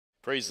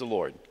Praise the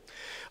Lord.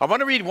 I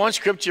want to read one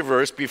scripture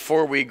verse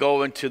before we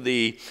go into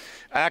the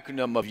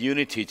acronym of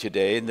unity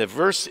today. And the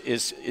verse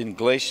is in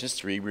Galatians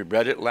 3. We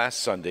read it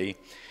last Sunday.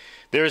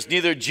 There is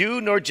neither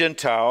Jew nor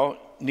Gentile,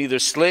 neither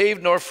slave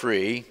nor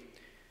free,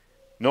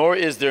 nor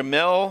is there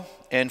male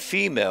and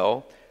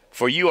female,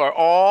 for you are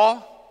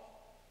all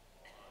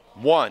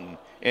one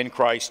in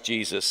Christ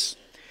Jesus.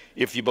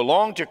 If you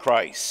belong to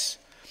Christ,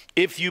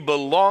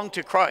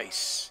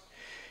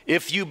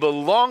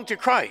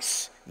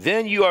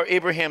 then you are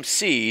Abraham's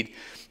seed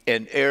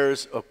and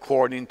heirs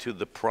according to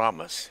the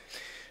promise.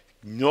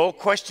 No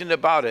question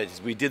about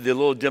it. We did the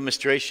little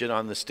demonstration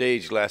on the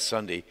stage last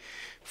Sunday.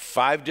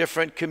 5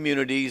 different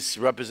communities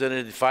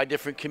represented, 5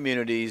 different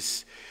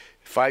communities,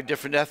 5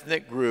 different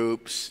ethnic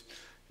groups,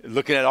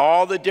 looking at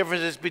all the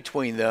differences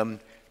between them,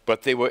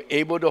 but they were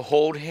able to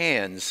hold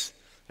hands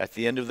at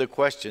the end of the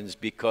questions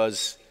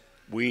because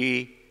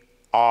we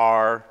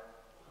are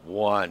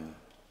one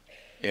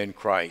in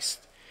Christ.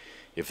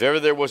 If ever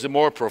there was a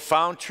more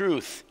profound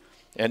truth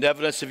and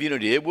evidence of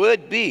unity, it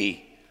would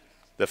be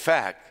the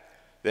fact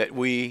that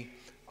we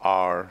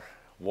are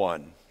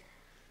one.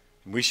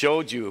 We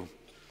showed you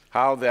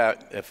how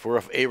that if we're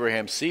of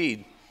Abraham's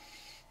seed,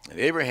 and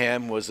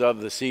Abraham was of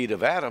the seed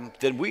of Adam,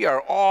 then we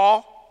are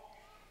all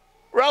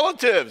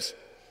relatives.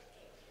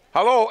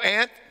 Hello,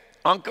 aunt,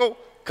 uncle,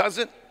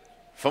 cousin,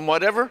 from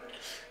whatever.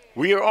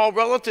 We are all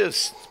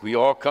relatives. We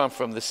all come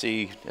from the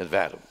seed of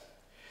Adam.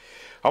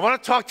 I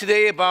want to talk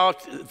today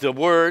about the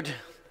word,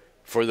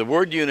 for the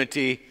word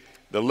unity,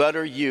 the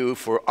letter U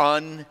for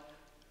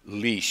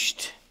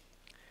unleashed.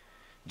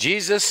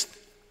 Jesus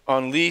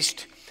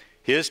unleashed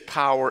his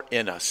power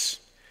in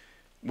us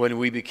when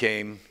we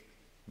became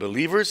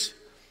believers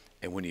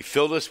and when he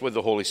filled us with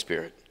the Holy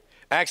Spirit.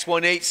 Acts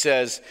 1:8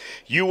 says,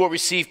 you will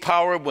receive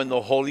power when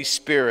the Holy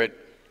Spirit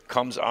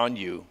comes on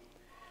you,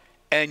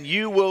 and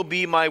you will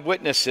be my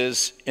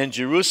witnesses in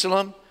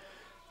Jerusalem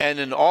and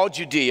in all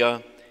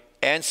Judea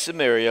and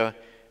Samaria,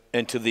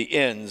 and to the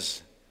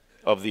ends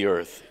of the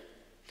earth.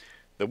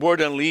 The word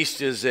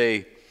unleashed is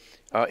a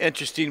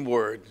interesting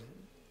word,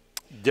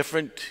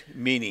 different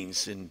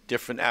meanings and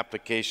different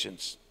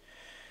applications.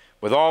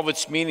 With all of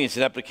its meanings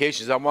and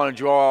applications, I want to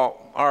draw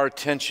our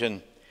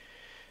attention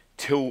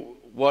to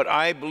what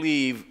I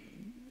believe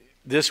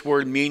this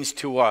word means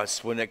to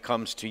us when it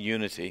comes to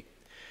unity.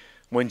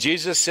 When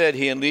Jesus said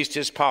he unleashed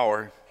his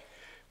power,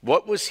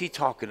 what was he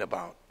talking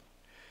about?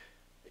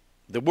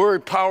 The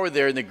word power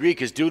there in the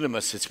Greek is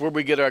dunamis. It's where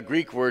we get our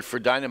Greek word for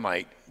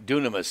dynamite.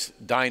 Dunamis,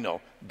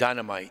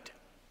 dynamite.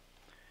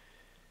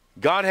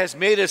 God has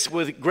made us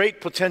with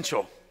great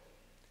potential.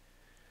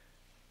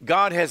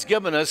 God has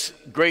given us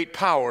great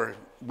power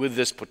with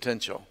this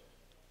potential.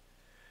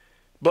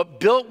 But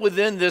built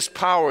within this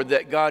power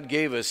that God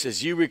gave us,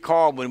 as you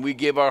recall when we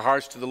gave our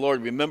hearts to the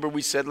Lord, remember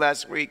we said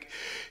last week,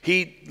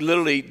 he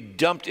literally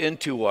dumped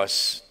into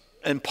us,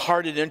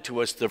 imparted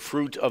into us the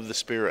fruit of the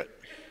Spirit.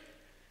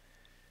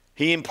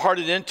 He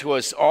imparted into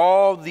us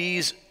all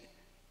these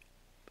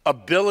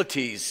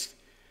abilities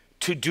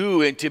to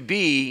do and to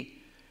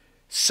be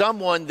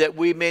someone that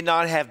we may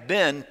not have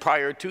been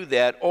prior to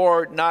that,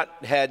 or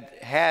not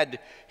had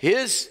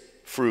his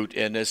fruit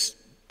in us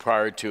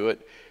prior to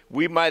it.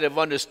 We might have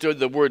understood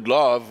the word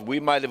love.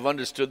 We might have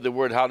understood the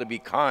word how to be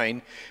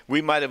kind.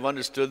 We might have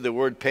understood the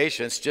word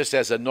patience just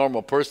as a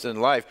normal person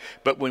in life.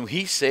 But when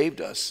he saved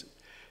us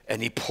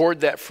and he poured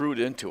that fruit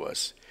into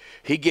us,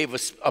 he gave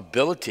us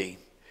ability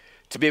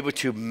to be able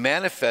to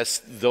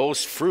manifest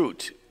those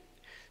fruit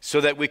so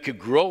that we could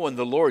grow in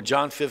the Lord,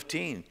 John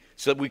 15,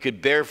 so that we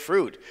could bear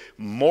fruit,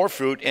 more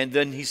fruit, and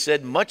then he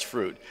said much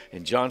fruit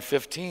in John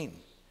 15.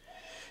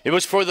 It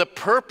was for the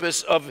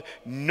purpose of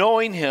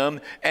knowing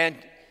him and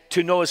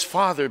to know his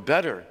Father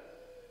better.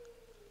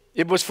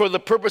 It was for the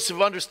purpose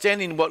of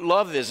understanding what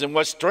love is and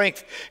what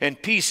strength and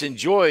peace and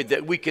joy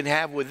that we can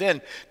have within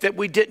that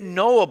we didn't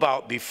know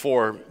about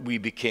before we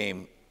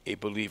became a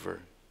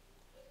believer.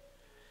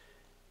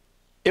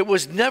 It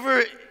was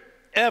never,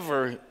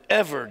 ever,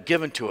 ever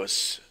given to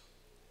us.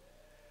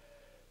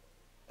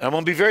 And I'm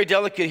going to be very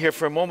delicate here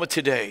for a moment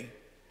today.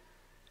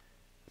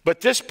 But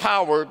this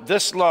power,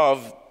 this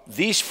love,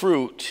 these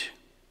fruit,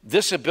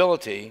 this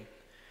ability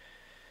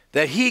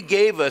that he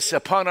gave us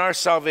upon our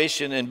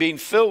salvation and being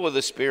filled with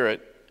the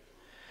Spirit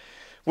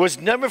was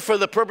never for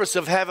the purpose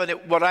of having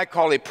what I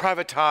call a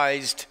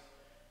privatized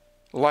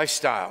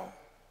lifestyle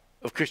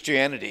of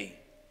Christianity,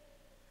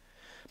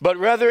 but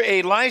rather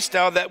a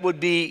lifestyle that would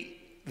be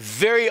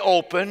very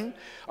open,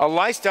 a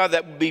lifestyle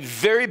that would be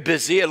very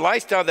busy, a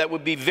lifestyle that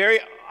would be very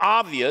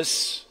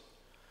obvious,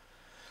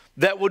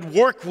 that would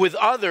work with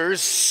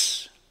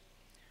others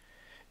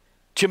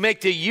to make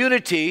the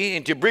unity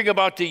and to bring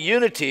about the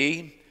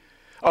unity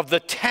of the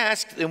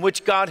task in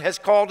which God has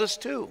called us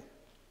to.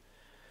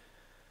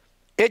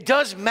 It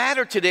does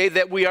matter today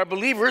that we are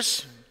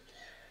believers.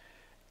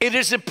 It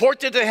is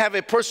important to have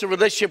a personal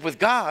relationship with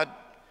God,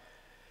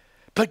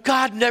 but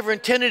God never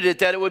intended it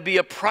that it would be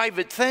a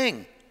private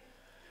thing.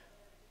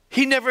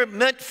 He never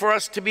meant for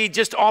us to be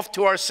just off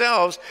to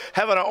ourselves,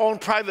 having our own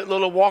private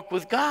little walk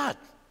with God.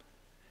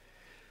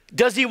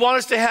 Does he want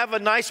us to have a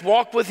nice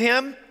walk with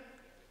him?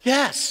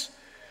 Yes.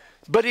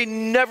 But he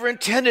never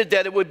intended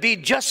that it would be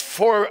just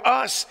for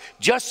us,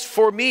 just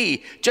for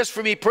me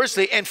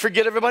personally, and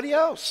forget everybody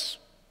else.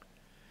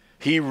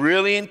 He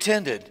really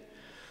intended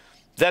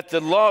that the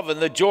love and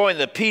the joy and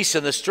the peace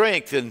and the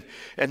strength and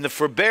the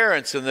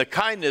forbearance and the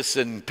kindness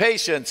and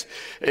patience,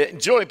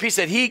 joy and peace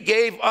that he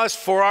gave us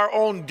for our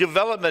own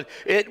development,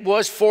 it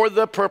was for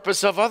the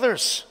purpose of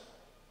others.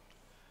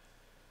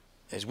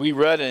 As we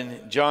read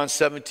in John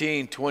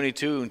 17,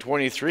 22 and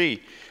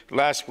 23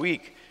 last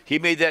week, he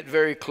made that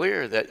very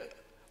clear that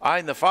I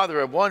and the Father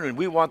are one, and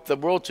we want the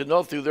world to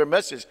know through their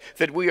message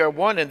that we are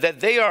one and that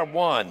they are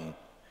one.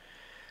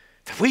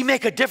 That we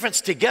make a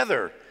difference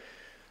together.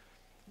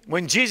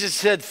 When Jesus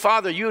said,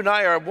 Father, you and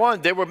I are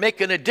one, they were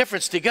making a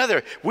difference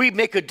together. We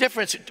make a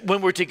difference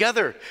when we're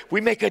together.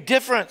 We make a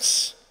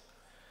difference.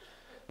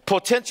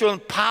 Potential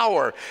and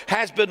power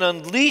has been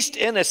unleashed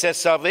in us at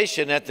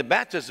salvation at the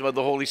baptism of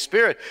the Holy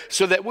Spirit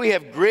so that we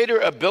have greater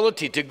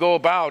ability to go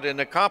about and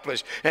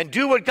accomplish and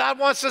do what God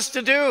wants us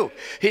to do.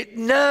 It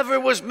never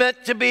was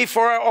meant to be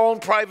for our own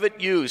private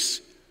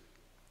use,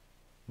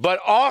 but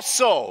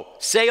also,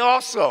 say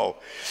also,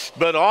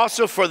 but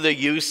also for the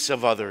use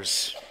of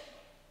others.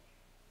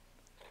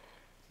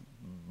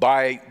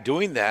 By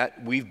doing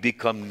that, we've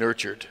become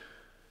nurtured.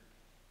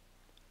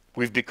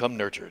 We've become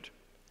nurtured.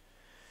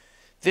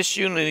 This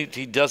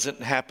unity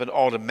doesn't happen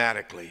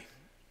automatically.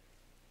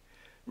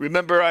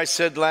 Remember I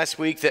said last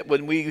week that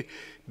when we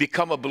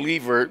become a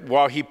believer,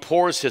 while he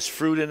pours his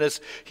fruit in us,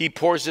 he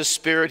pours his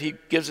spirit, he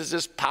gives us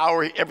his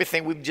power,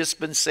 everything we've just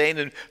been saying,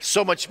 and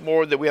so much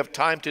more that we have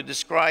time to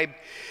describe.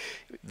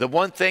 The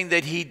one thing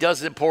that he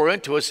doesn't pour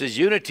into us is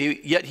unity,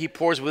 yet he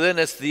pours within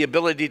us the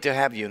ability to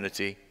have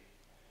unity.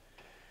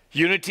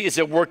 Unity is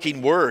a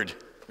working word.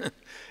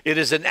 It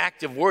is an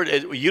active word.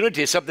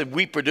 Unity is something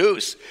we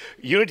produce.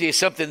 Unity is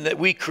something that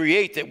we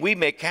create, that we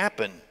make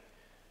happen.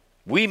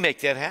 We make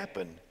that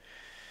happen.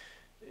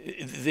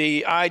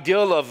 The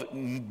ideal of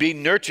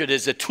being nurtured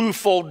is a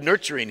twofold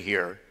nurturing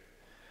here.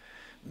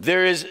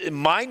 There is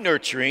my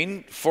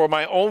nurturing for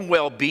my own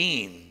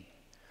well-being.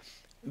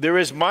 There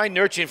is my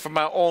nurturing for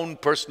my own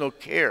personal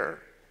care.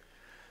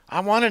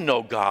 I want to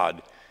know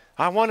God.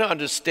 I want to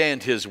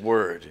understand his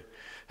word.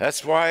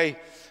 That's why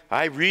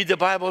I read the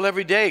Bible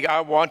every day.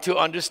 I want to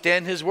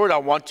understand his word. I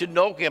want to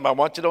know him. I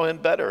want to know him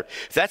better.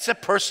 That's a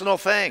personal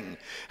thing.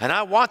 And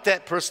I want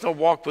that personal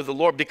walk with the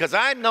Lord because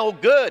I'm no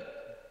good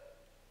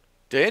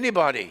to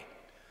anybody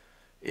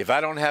if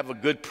I don't have a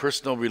good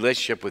personal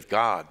relationship with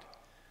God.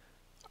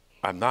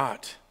 I'm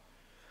not.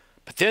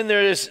 But then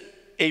there is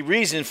a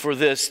reason for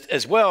this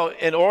as well,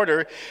 in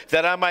order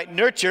that I might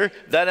nurture,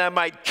 that I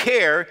might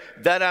care,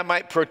 that I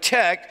might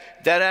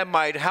protect, that I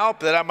might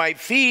help, that I might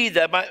feed,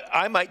 that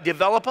I might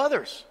develop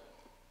others.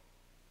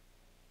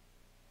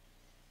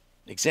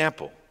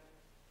 Example,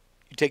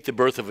 you take the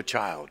birth of a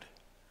child.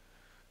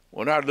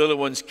 When our little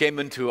ones came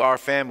into our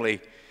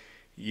family,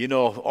 you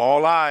know,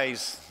 all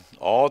eyes,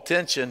 all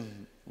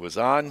attention was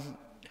on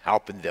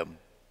helping them,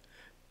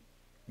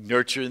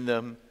 nurturing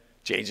them,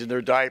 changing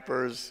their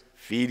diapers,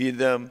 feeding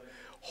them,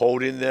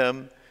 holding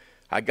them.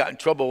 I got in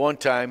trouble one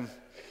time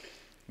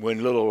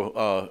when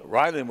little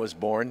Roland was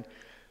born.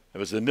 It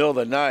was in the middle of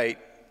the night,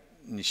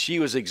 and she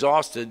was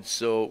exhausted,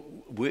 so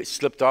we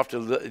slipped off to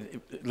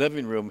the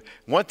living room.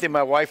 One thing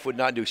my wife would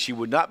not do, she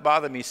would not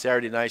bother me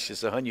Saturday night. She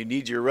said, "Hon, you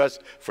need your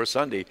rest for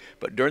Sunday,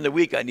 but during the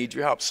week I need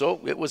your help." So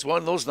it was one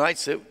of those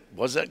nights it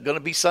wasn't going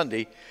to be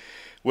Sunday.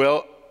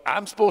 Well,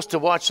 I'm supposed to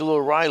watch the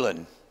little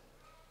Roland.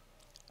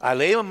 I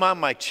lay him on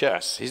my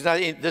chest. He's not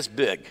this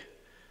big.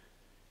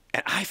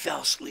 And I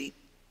fell asleep.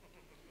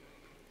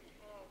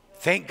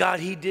 Thank God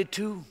he did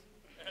too.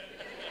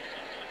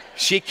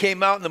 She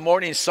came out in the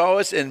morning and saw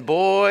us, and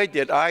boy,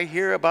 did I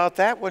hear about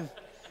that one.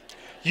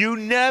 You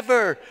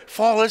never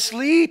fall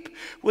asleep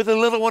with a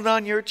little one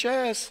on your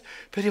chest.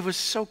 But it was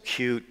so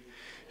cute,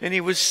 and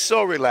he was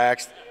so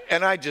relaxed,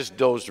 and I just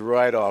dozed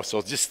right off.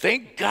 So just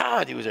thank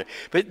God he was there.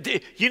 But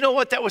you know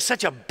what? That was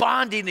such a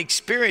bonding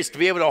experience to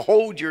be able to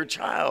hold your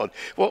child.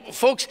 Well,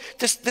 folks,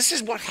 this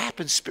is what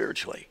happens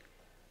spiritually.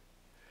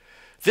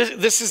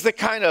 This is the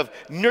kind of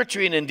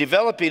nurturing and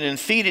developing and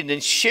feeding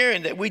and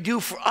sharing that we do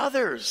for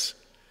others.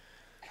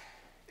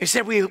 It's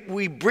that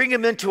we bring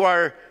them into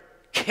our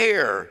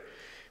care.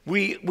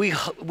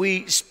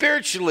 We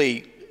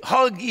spiritually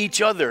hug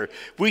each other.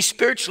 We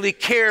spiritually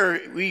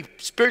care. We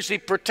spiritually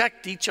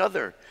protect each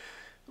other.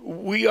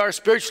 We are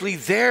spiritually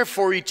there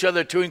for each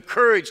other to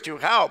encourage, to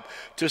help,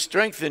 to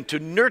strengthen, to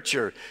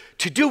nurture,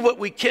 to do what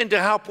we can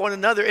to help one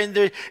another. And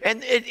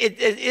it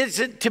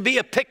isn't to be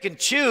a pick and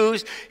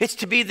choose. It's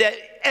to be that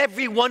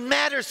everyone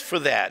matters for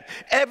that.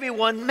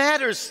 Everyone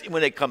matters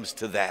when it comes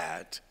to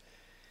that.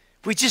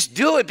 We just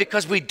do it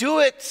because we do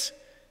it.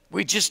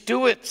 We just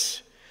do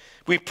it.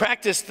 We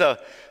practice the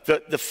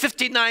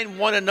 59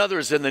 one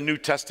another's in the New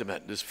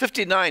Testament. There's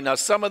 59. Now,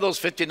 some of those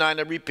 59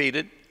 are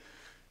repeated.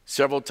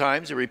 Several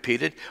times are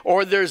repeated.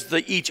 Or there's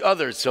the each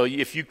others. So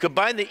if you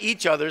combine the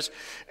each others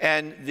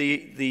and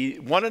the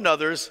one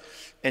another's,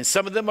 and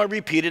some of them are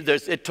repeated.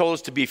 It told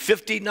us to be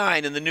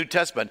 59 in the New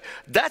Testament.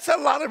 That's a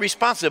lot of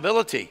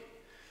responsibility.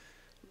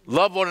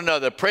 Love one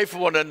another, pray for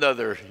one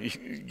another.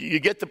 You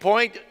get the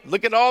point?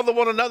 Look at all the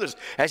one another's.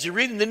 As you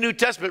read in the New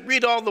Testament,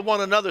 read all the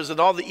one another's and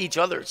all the each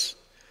others.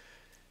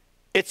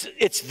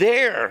 It's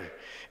there.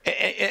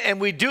 And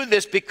we do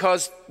this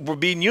because we're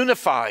being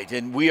unified,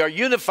 and we are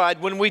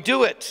unified when we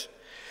do it.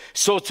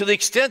 So to the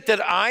extent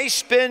that I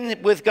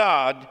spend with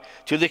God,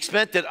 to the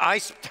extent that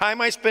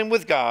time I spend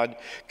with God,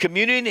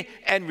 communing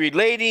and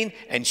relating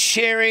and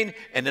sharing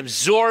and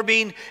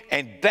absorbing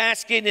and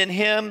basking in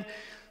Him,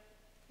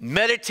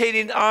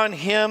 meditating on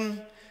Him,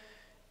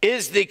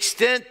 is the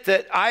extent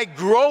that I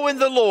grow in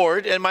the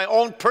Lord and my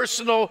own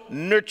personal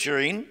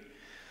nurturing.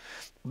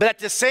 But at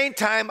the same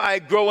time, I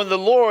grow in the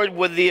Lord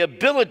with the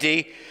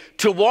ability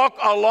to walk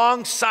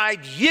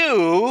alongside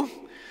you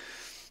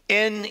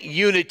in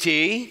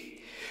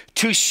unity,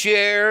 to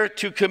share,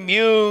 to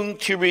commune,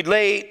 to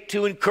relate,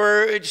 to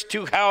encourage,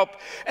 to help,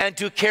 and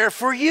to care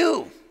for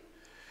you.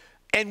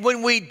 And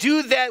when we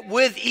do that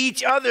with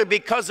each other,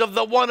 because of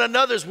the one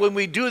another's, when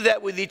we do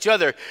that with each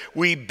other,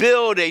 we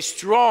build a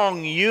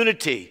strong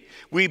unity.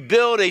 We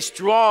build a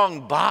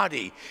strong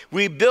body.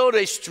 We build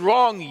a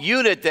strong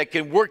unit that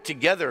can work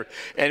together.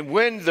 And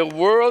when the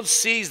world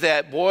sees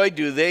that, boy,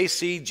 do they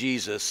see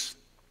Jesus.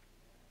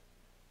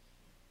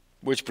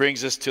 Which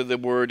brings us to the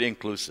word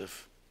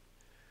inclusive.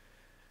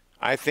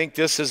 I think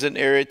this is an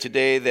area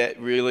today that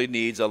really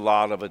needs a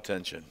lot of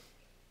attention.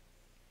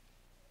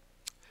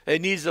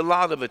 It needs a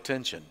lot of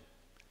attention.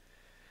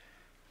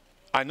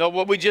 I know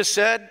what we just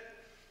said.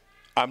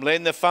 I'm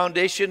laying the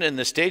foundation and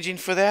the staging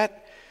for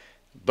that.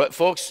 But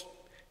folks,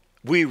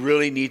 we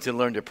really need to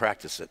learn to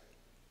practice it.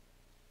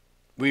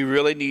 We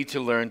really need to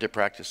learn to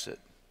practice it.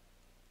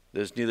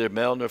 There's neither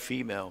male nor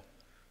female.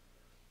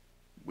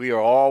 We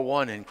are all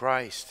one in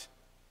Christ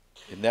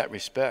in that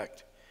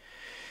respect.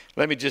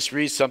 Let me just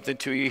read something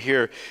to you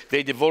here.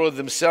 They devoted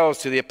themselves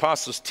to the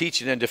apostles'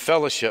 teaching and to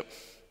fellowship,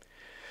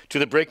 to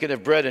the breaking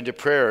of bread and to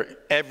prayer.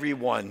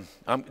 Everyone.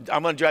 I'm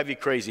going to drive you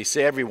crazy.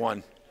 Say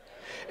everyone.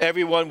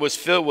 Everyone was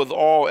filled with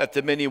awe at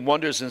the many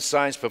wonders and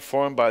signs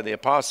performed by the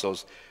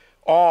apostles.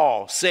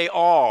 All. Say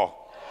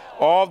all.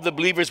 All of the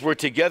believers were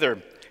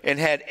together and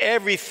had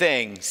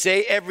everything.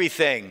 Say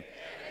everything.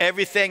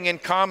 Everything in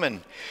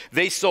common.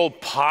 They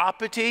sold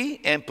property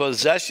and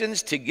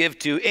possessions to give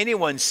to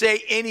anyone.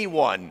 Say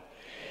anyone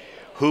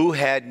who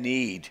had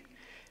need.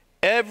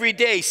 Every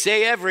day.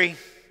 Say every.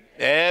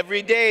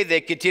 Every day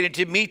they continued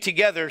to meet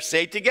together,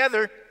 say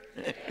together,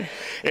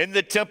 in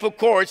the temple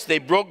courts. They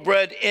broke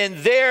bread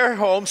in their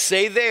homes,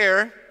 say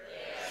there,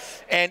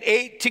 yes. And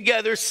ate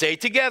together, say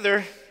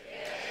together,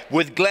 yes.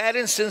 With glad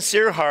and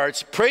sincere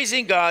hearts,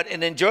 praising God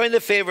and enjoying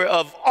the favor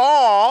of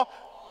all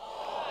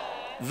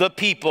the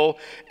people.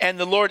 And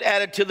the Lord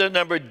added to their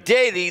number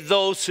daily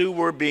those who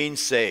were being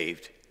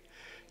saved.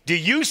 Do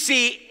you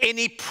see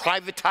any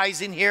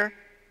privatizing here?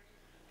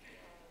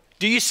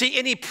 Do you see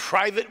any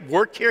private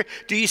work here?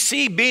 Do you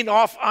see being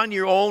off on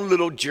your own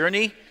little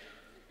journey?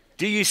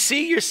 Do you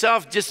see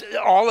yourself just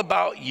all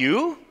about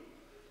you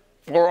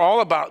or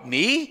all about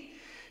me?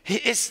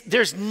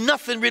 There's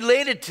nothing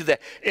related to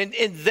that. And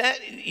that,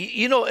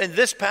 you know, in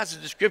this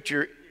passage of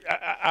Scripture,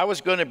 I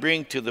was going to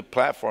bring to the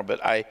platform, but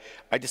I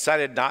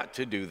decided not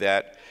to do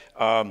that.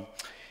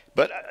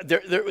 But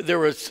there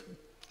was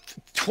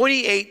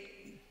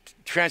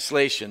 28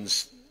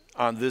 translations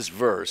on this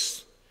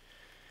verse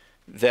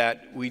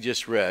that we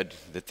just read,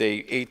 that they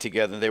ate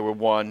together, and they were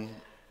one.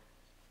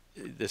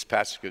 This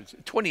passage,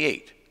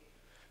 28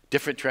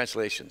 different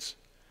translations.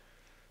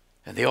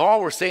 And they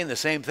all were saying the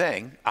same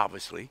thing,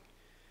 obviously.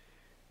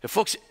 And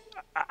folks,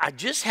 I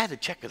just had to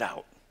check it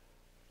out.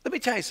 Let me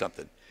tell you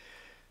something.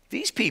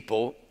 These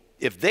people,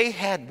 if they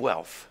had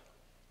wealth,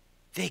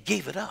 they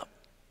gave it up.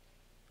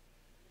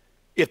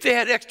 If they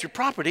had extra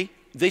property,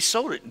 they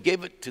sold it and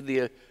gave it to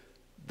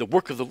the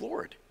work of the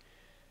Lord.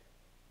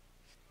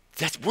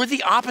 We're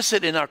the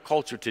opposite in our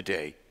culture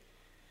today.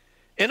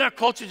 In our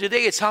culture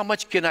today, it's how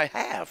much can I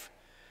have?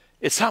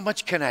 It's how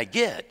much can I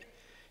get?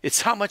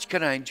 It's how much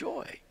can I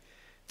enjoy?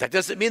 That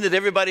doesn't mean that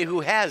everybody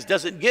who has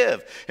doesn't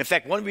give. In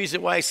fact, one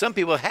reason why some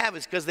people have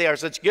is because they are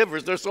such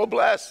givers. They're so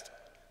blessed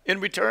in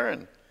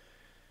return.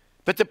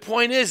 But the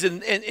point is,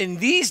 in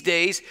these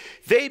days,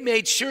 they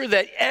made sure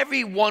that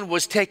everyone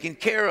was taken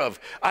care of.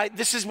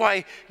 This is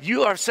why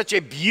you are such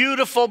a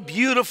beautiful,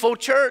 beautiful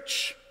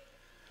church.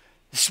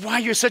 This is why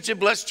you're such a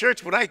blessed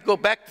church. When I go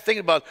back to thinking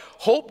about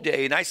Hope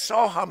Day and I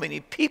saw how many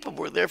people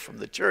were there from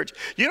the church,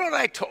 you know what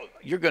I told?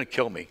 You're going to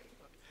kill me.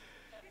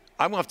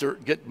 I'm going to have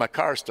to get my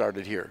car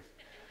started here.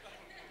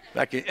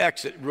 I can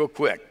exit real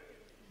quick.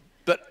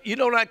 But you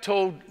know what I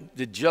told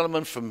the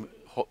gentleman from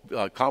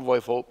Convoy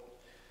of Hope?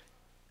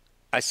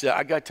 I said,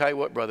 I got to tell you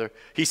what, brother.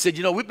 He said,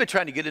 you know, we've been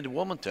trying to get into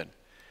Wilmington.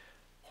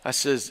 He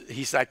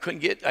said, I couldn't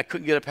get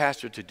a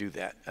pastor to do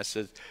that. I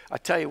said, I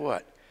tell you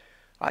what.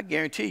 I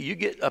guarantee you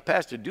get a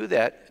pastor to do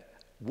that,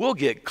 we'll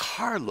get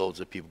carloads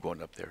of people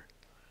going up there.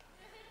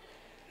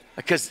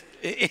 Because,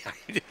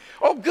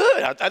 oh,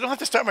 good, I don't have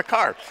to start my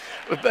car.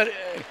 But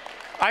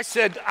I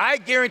said, I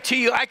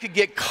guarantee you I could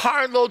get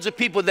carloads of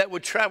people that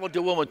would travel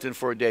to Wilmington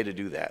for a day to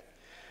do that.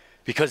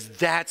 Because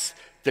that's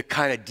the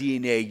kind of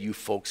DNA you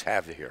folks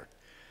have here.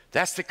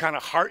 That's the kind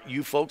of heart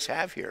you folks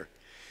have here.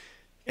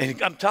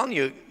 And I'm telling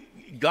you,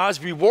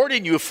 God's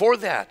rewarding you for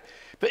that.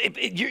 But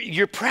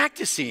you're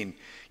practicing.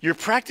 You're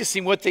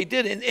practicing what they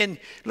did. And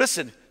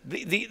listen,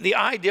 the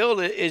ideal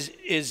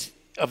is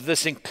of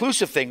this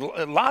inclusive thing.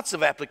 Lots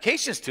of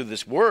applications to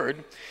this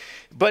word.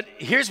 But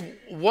here's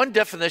one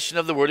definition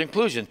of the word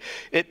inclusion.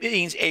 It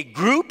means a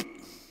group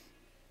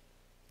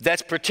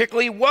that's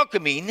particularly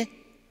welcoming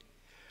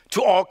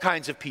to all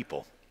kinds of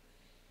people.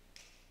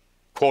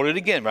 Quote it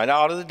again, right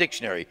out of the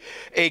dictionary.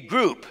 A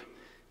group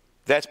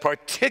that's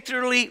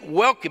particularly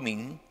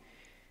welcoming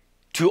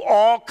to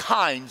all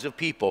kinds of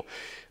people.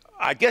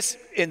 I guess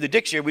in the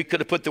dictionary we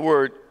could have put the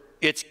word,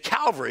 it's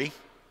Calvary,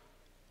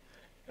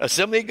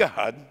 Assembly of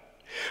God,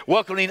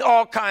 welcoming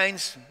all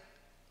kinds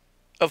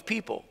of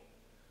people.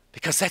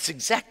 Because that's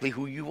exactly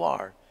who you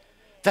are.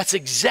 That's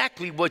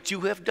exactly what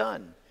you have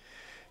done.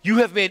 You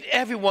have made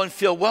everyone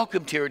feel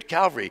welcomed here at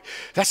Calvary.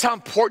 That's how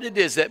important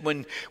it is that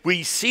when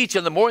we see each other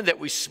in the morning that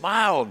we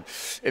smile.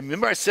 And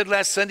remember I said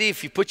last Sunday,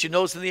 if you put your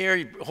nose in the air,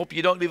 you hope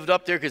you don't leave it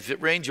up there because if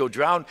it rains, you'll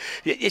drown.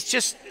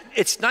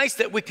 It's nice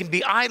that we can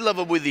be eye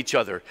level with each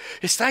other.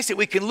 It's nice that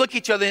we can look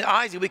each other in the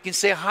eyes and we can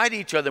say hi to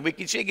each other. We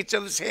can shake each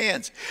other's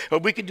hands. Or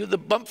we can do the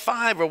bump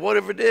five or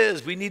whatever it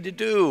is we need to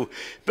do.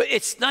 But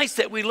it's nice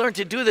that we learn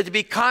to do that, to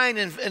be kind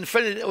and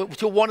friendly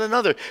to one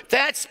another.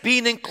 That's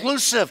being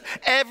inclusive.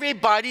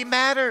 Everybody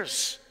matters.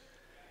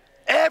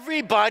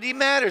 Everybody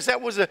matters.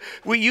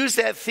 We used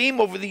that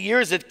theme over the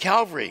years at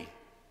Calvary.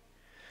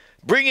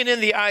 Bringing in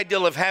the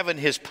ideal of having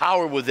his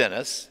power within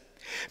us,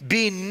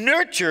 being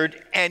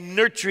nurtured and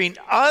nurturing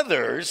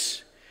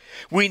others,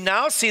 we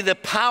now see the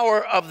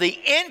power of the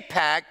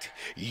impact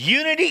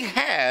unity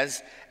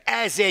has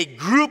as a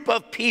group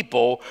of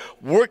people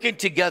working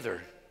together.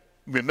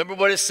 Remember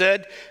what it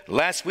said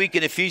last week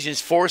in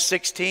Ephesians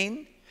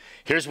 4:16?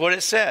 Here's what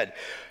it said.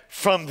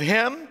 From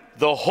him,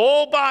 the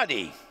whole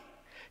body,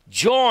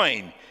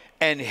 joined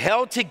and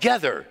held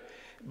together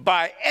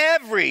by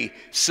every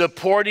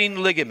supporting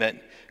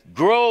ligament,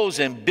 grows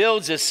and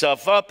builds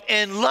itself up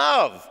in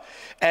love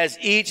as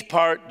each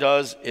part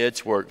does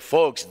its work.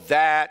 Folks,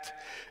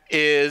 that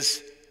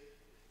is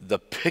the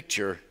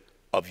picture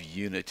of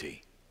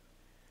unity.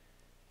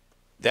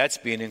 That's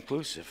being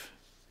inclusive.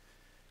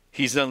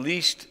 He's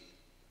unleashed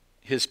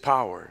his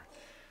power.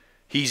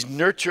 He's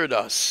nurtured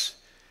us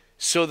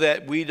so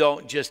that we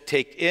don't just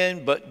take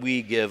in, but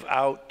we give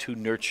out to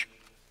nurture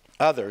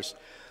others,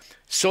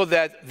 so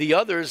that the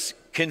others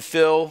can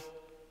feel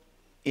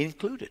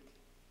included.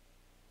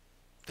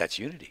 That's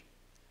unity.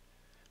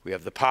 We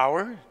have the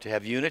power to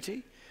have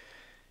unity.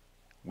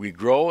 We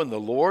grow in the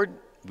Lord.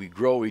 We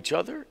grow each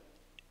other.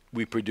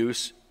 We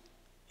produce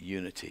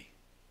unity.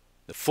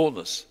 The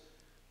fullness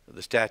of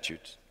the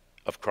statutes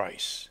of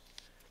Christ,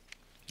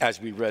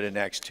 as we read in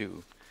Acts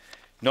 2.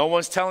 No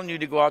one's telling you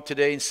to go out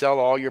today and sell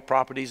all your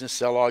properties and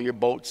sell all your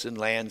boats and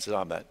lands, and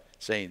I'm not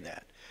saying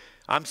that.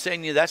 I'm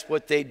saying to you that's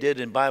what they did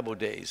in Bible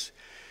days.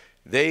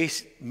 They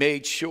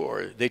made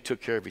sure they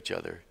took care of each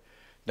other.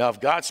 Now,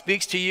 if God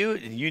speaks to you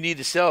and you need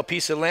to sell a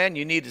piece of land,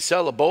 you need to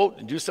sell a boat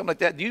and do something like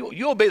that,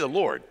 you obey the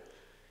Lord.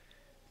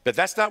 But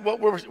that's not what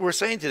we're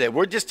saying today.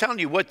 We're just telling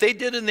you what they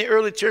did in the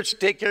early church to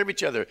take care of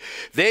each other.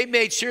 They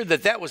made sure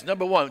that was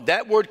number one.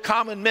 That word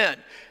common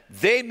meant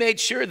they made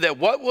sure that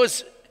what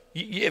was...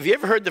 Have you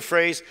ever heard the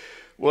phrase,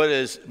 what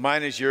is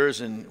mine is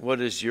yours and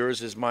what is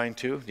yours is mine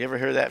too? You ever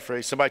hear that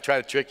phrase? Somebody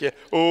try to trick you?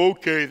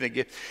 Okay. They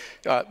get,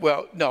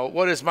 well, no,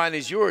 what is mine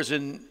is yours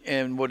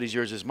and what is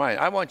yours is mine.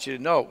 I want you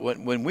to know,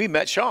 when we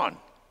met Sean,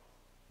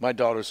 my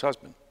daughter's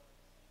husband,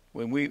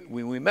 when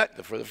we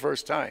met for the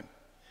first time,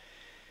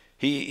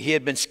 he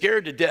had been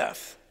scared to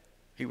death.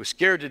 He was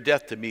scared to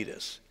death to meet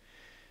us.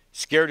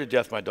 Scared to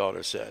death, my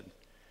daughter said.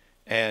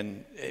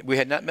 And we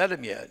had not met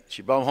him yet.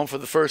 She brought him home for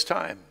the first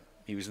time.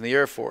 He was in the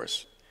Air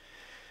Force.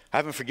 I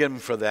haven't forgiven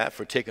him for that,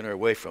 for taking her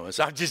away from us.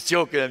 I'm just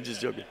joking.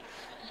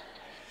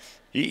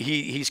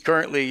 He's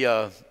currently,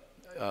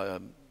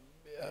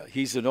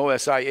 he's an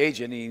OSI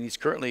agent, and he's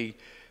currently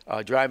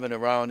driving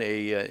around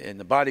in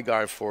the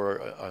bodyguard for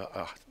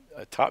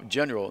a top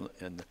general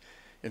in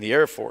the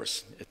Air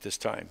Force at this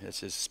time.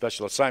 It's his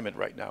special assignment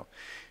right now.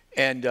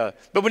 And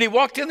but when he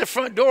walked in the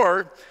front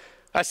door,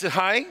 I said,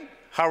 "Hi,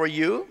 how are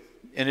you?"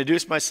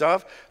 Introduced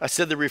myself. I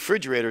said, "The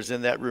refrigerator's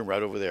in that room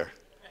right over there."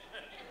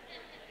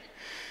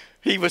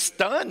 He was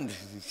stunned.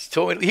 He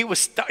told me he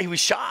was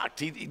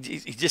shocked. He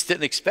just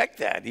didn't expect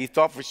that. He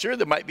thought for sure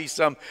there might be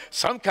some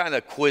kind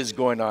of quiz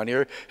going on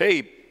here.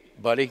 Hey,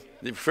 buddy,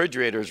 the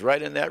refrigerator is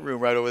right in that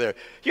room right over there.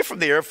 You're from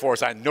the Air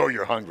Force. I know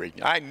you're hungry.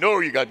 I know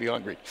you got to be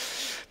hungry.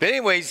 But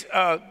anyways,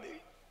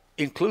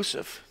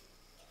 inclusive,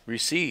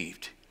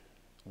 received,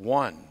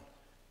 one,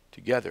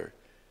 together,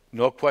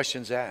 no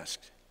questions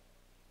asked.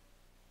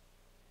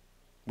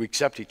 We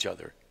accept each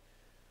other.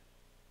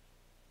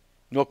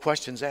 No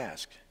questions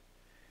asked.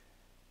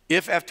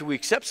 If after we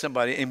accept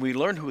somebody and we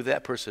learn who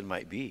that person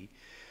might be,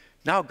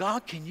 now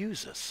God can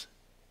use us.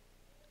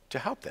 to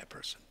help that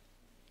person.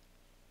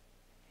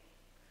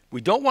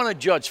 We don't want to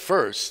judge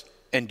first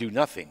and do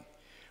nothing.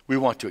 We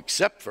want to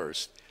accept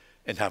first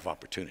and have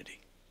opportunity.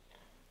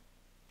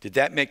 Did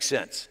that make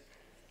sense?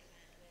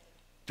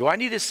 Do I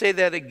need to say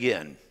that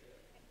again?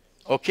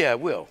 Okay, I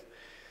will.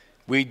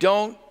 We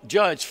don't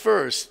judge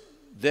first,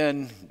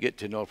 then get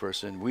to know a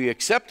person. We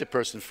accept a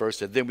person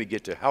first, and then we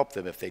get to help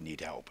them if they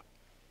need help.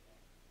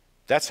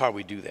 That's how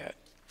we do that.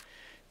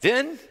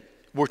 Then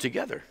we're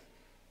together.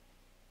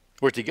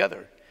 We're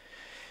together.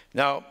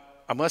 Now,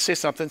 I'm going to say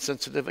something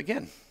sensitive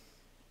again.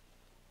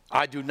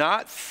 I do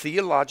not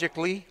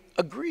theologically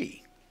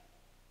agree.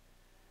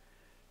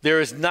 There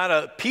is not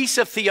a piece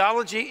of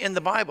theology in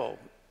the Bible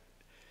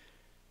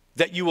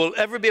that you will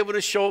ever be able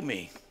to show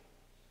me.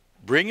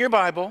 Bring your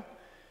Bible,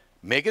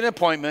 make an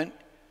appointment,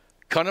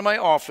 come to my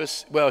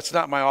office. Well, it's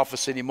not my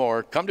office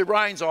anymore. Come to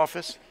Ryan's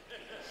office.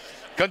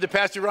 Come to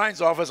Pastor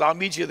Ryan's office. I'll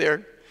meet you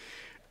there.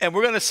 And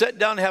we're going to sit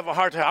down and have a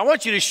heart to heart. I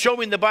want you to show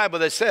me in the Bible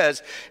that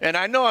says, and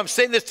I know I'm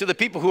saying this to the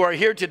people who are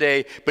here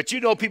today, but you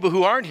know people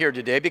who aren't here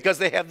today because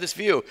they have this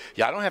view.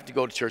 Yeah, I don't have to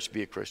go to church to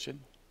be a Christian.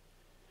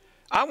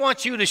 I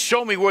want you to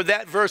show me where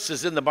that verse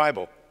is in the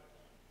Bible.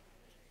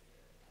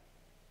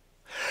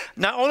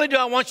 Not only do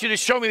I want you to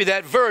show me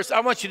that verse,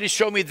 I want you to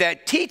show me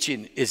that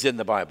teaching is in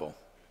the Bible.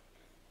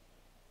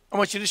 I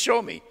want you to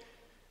show me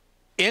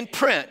in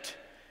print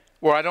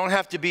where I don't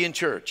have to be in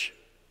church.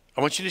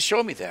 I want you to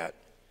show me that.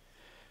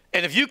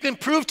 And if you can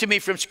prove to me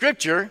from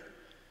Scripture,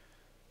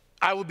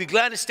 I would be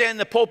glad to stand in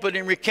the pulpit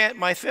and recant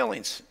my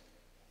feelings.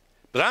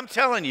 But I'm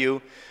telling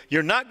you,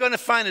 you're not going to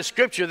find a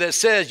Scripture that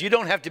says you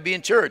don't have to be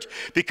in church,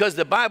 because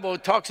the Bible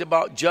talks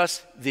about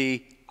just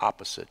the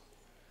opposite.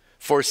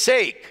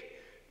 Forsake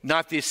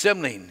not the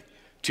assembling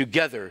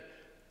together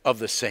of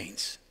the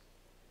saints.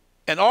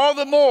 And all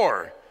the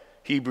more,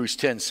 Hebrews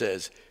 10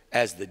 says,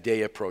 as the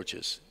day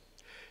approaches.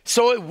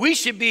 So we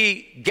should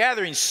be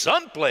gathering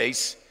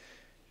someplace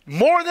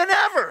more than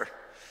ever,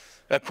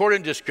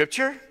 according to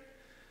Scripture.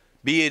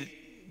 Be it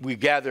we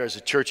gather as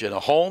a church in a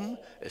home,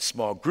 a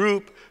small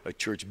group, a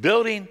church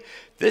building.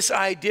 This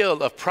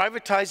ideal of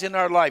privatizing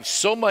our lives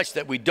so much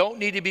that we don't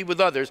need to be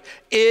with others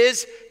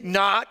is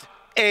not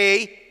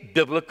a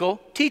biblical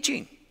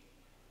teaching.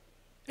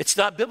 It's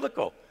not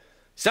biblical.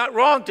 It's not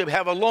wrong to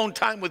have alone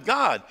time with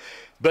God,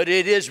 but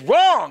it is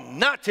wrong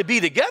not to be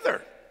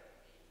together.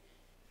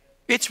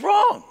 It's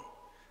wrong.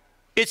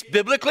 It's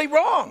biblically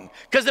wrong,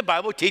 because the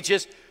Bible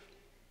teaches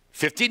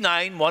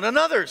 59 one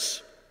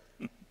another's.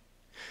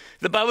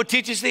 The Bible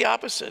teaches the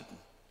opposite.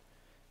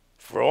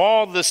 For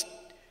all this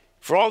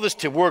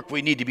to work,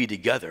 we need to be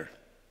together.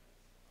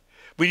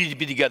 We need to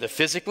be together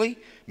physically,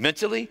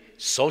 mentally,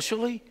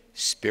 socially,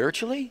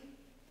 spiritually.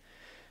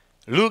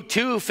 Luke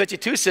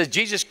 2:52 says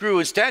Jesus grew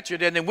in stature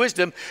and in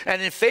wisdom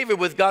and in favor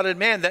with God and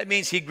man. That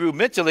means he grew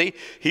mentally,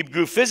 he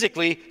grew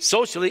physically,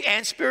 socially,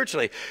 and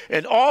spiritually.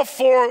 And all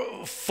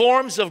four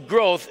forms of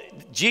growth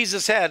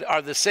Jesus had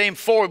are the same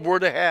four we're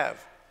to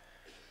have.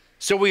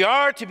 So we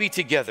are to be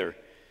together.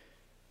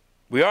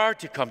 We are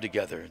to come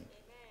together.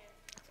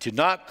 To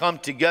not come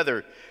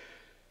together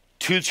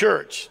to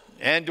church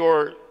and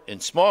or in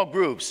small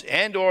groups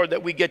and or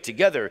that we get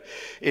together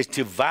is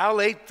to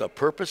violate the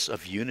purpose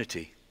of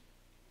unity.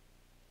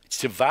 It's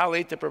to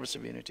violate the purpose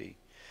of unity.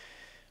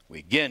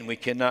 We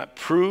cannot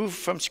prove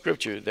from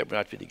Scripture that we're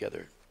not to be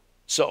together.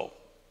 So,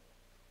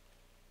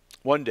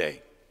 one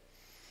day,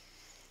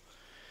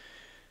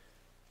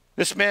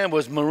 this man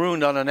was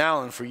marooned on an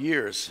island for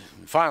years.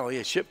 And finally,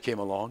 a ship came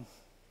along.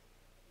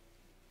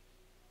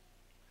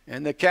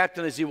 And the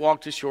captain, as he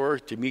walked ashore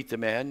to meet the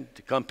man,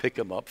 to come pick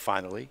him up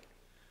finally,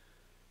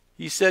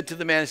 he said to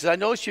the man, he said, I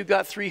noticed you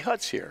got 3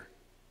 huts here.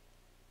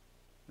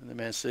 And the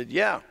man said,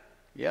 yeah.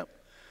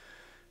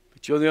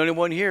 But you're the only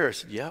one here. I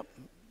said, yep.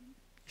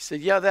 He said,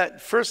 yeah,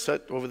 that first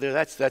hut over there,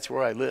 that's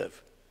where I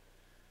live.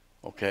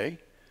 Okay.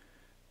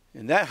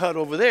 And that hut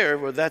over there,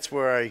 well, that's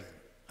where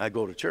I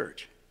go to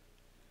church.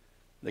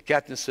 The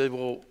captain said,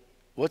 well,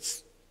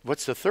 what's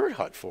the 3rd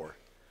hut for?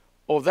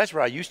 Oh, that's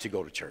where I used to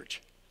go to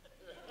church.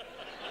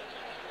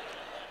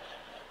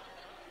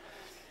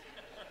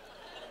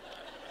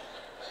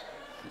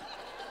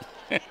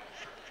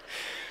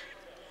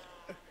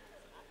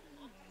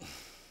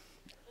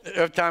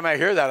 Every time I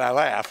hear that, I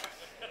laugh.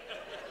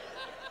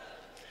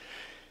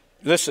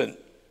 Listen,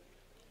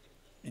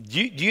 do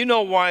you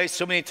know why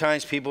so many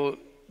times people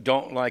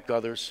don't like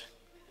others?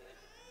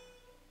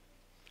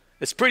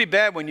 It's pretty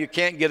bad when you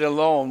can't get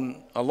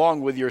along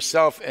with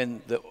yourself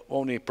and the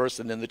only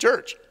person in the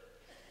church.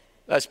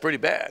 That's pretty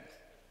bad.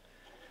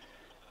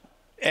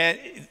 And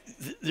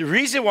the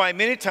reason why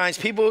many times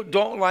people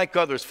don't like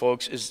others,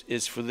 folks,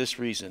 is for this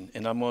reason.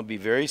 And I'm going to be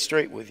very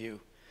straight with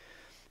you.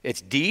 It's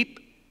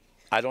deep.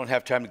 I don't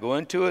have time to go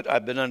into it.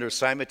 I've been under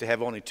assignment to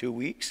have only 2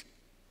 weeks.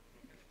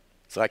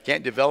 So I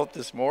can't develop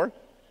this more.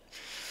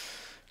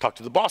 Talk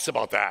to the boss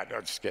about that. No,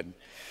 I'm just kidding.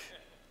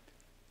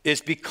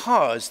 It's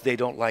because they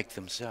don't like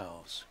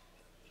themselves.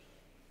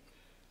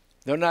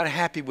 They're not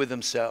happy with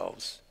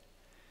themselves.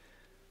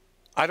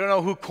 I don't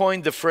know who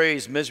coined the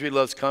phrase, misery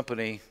loves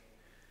company.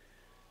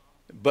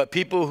 But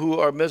people who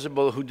are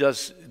miserable, who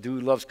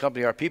loves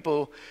company, are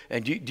people.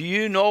 And do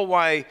you know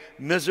why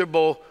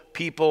miserable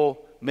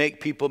people make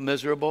people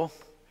miserable?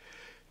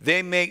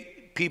 They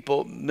make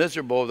people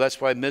miserable. That's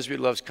why misery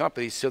loves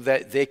company, so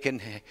that they can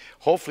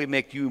hopefully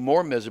make you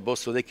more miserable,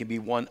 so they can be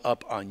one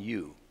up on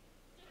you.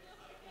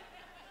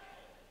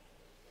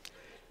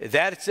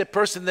 That's a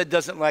person that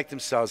doesn't like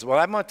themselves. Well,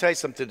 I'm going to tell you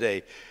something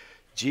today.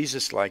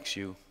 Jesus likes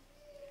you.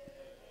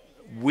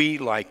 We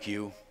like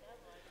you.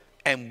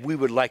 And we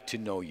would like to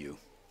know you.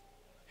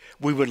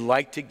 We would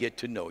like to get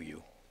to know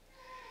you.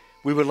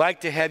 We would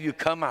like to have you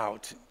come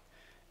out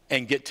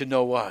and get to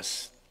know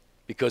us,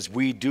 because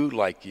we do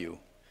like you.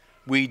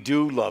 We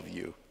do love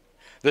you.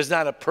 There's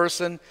not a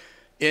person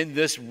in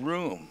this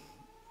room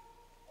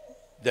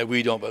that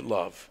we don't but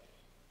love.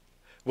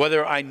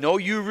 Whether I know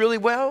you really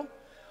well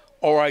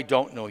or I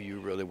don't know you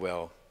really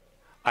well,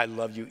 I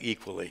love you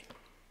equally.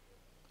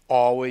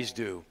 Always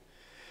do.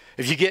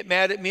 If you get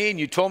mad at me and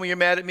you told me you're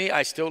mad at me,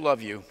 I still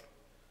love you.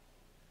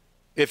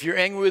 If you're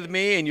angry with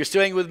me and you're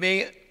still angry with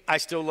me, I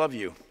still love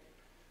you.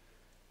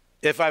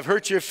 If I've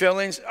hurt your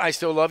feelings, I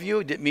still love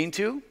you. Didn't mean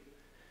to.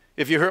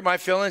 If you hurt my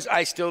feelings,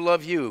 I still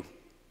love you.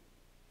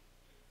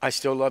 I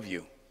still love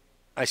you.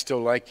 I still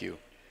like you.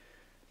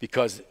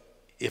 Because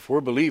if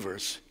we're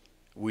believers,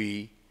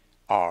 we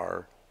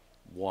are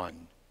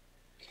one.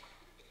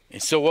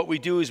 And so what we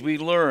do is we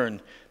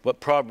learn what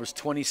Proverbs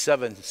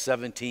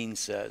 27:17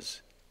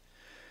 says.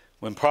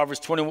 When Proverbs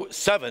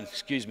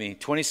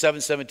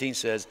 27:17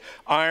 says,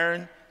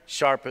 iron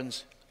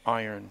sharpens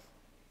iron,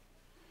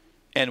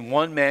 and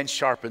one man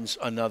sharpens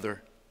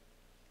another.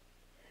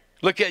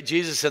 Look at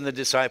Jesus and the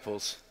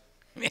disciples.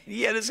 Man,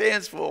 he had his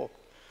hands full.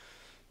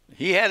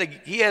 He had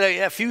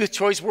a few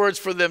choice words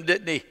for them,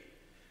 didn't he?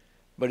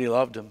 But he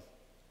loved them.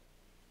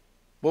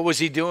 What was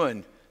he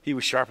doing? He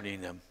was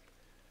sharpening them.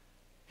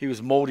 He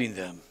was molding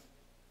them.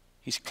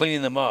 He's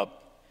cleaning them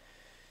up.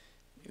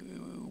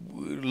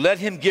 Let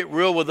him get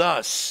real with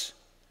us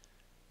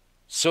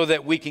so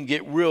that we can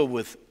get real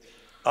with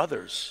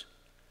others.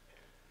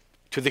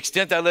 To the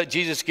extent I let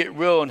Jesus get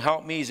real and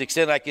help me, is the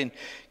extent I can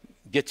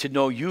get to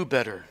know you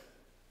better.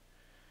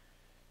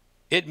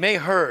 It may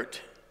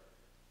hurt.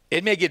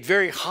 It may get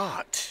very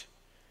hot.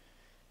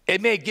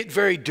 It may get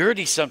very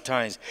dirty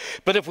sometimes.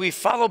 But if we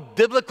follow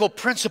biblical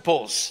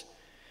principles,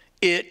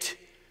 it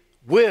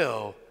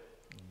will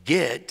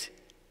get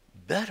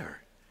better.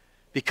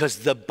 Because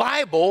the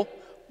Bible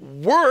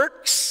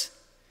works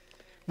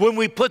when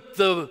we put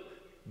the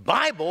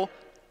Bible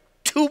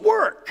to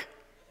work.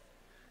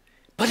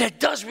 But it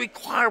does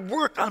require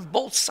work on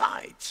both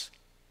sides.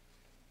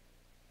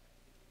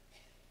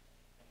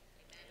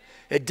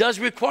 It does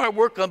require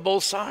work on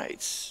both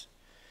sides.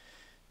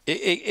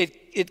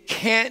 It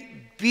can't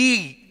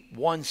be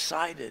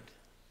one-sided.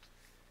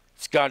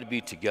 It's got to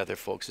be together,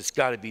 folks. It's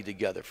got to be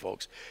together,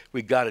 folks.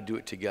 We've got to do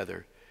it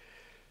together.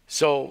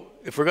 So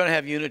if we're going to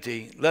have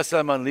unity, let's let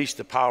them unleash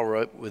the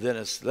power within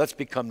us. Let's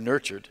become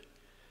nurtured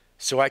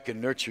so I can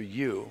nurture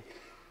you.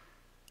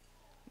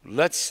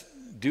 Let's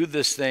do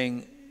this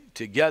thing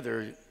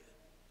together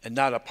and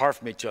not apart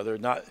from each other,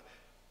 not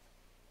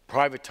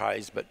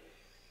privatized, but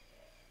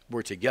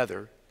we're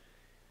together.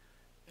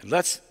 And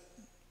let's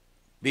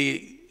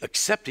be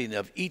accepting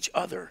of each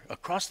other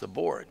across the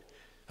board.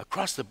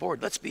 Across the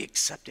board, let's be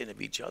accepting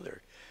of each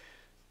other.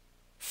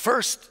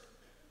 First,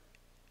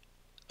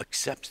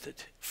 accept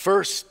it.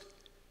 First,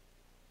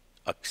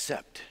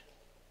 accept.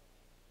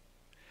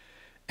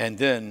 And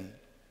then,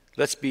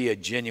 let's be a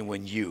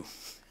genuine you.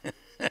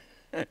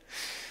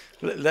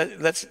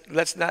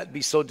 Let's not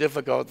be so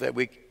difficult that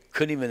we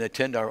couldn't even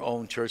attend our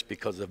own church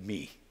because of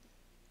me.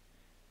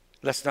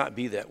 Let's not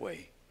be that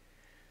way.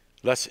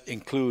 Let's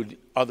include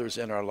others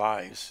in our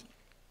lives.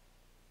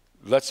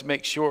 Let's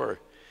make sure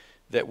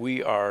that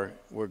we are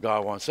where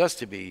God wants us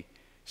to be,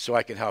 so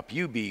I can help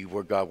you be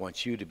where God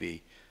wants you to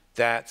be.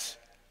 That's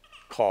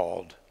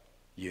called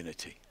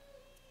unity.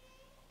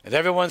 And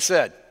everyone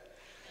said,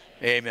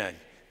 amen.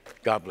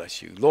 God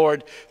bless you.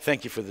 Lord,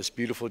 thank you for this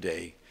beautiful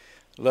day.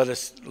 Let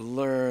us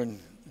learn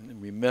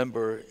and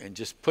remember and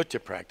just put to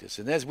practice.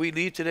 And as we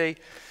leave today,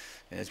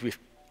 as we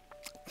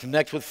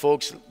connect with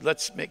folks,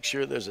 let's make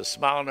sure there's a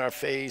smile on our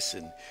face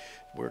and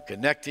we're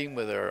connecting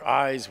with our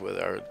eyes, with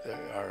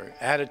our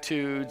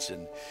attitudes,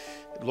 and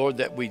Lord,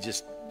 that we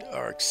just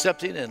are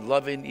accepting and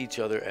loving each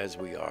other as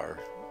we are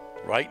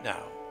right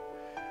now.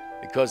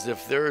 Because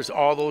if there's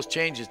all those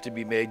changes to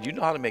be made, you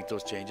know how to make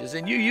those changes,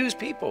 and you use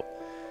people.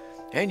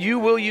 And you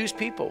will use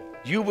people.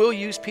 You will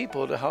use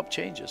people to help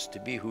change us to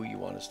be who you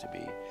want us to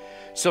be.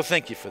 So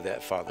thank you for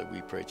that, Father,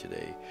 we pray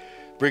today.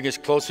 Bring us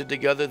closer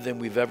together than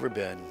we've ever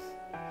been.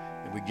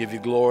 And we give you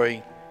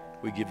glory,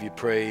 we give you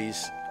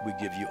praise, we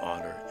give you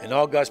honor. And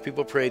all God's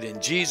people prayed in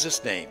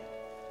Jesus' name.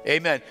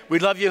 Amen. We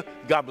love you.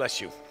 God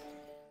bless you.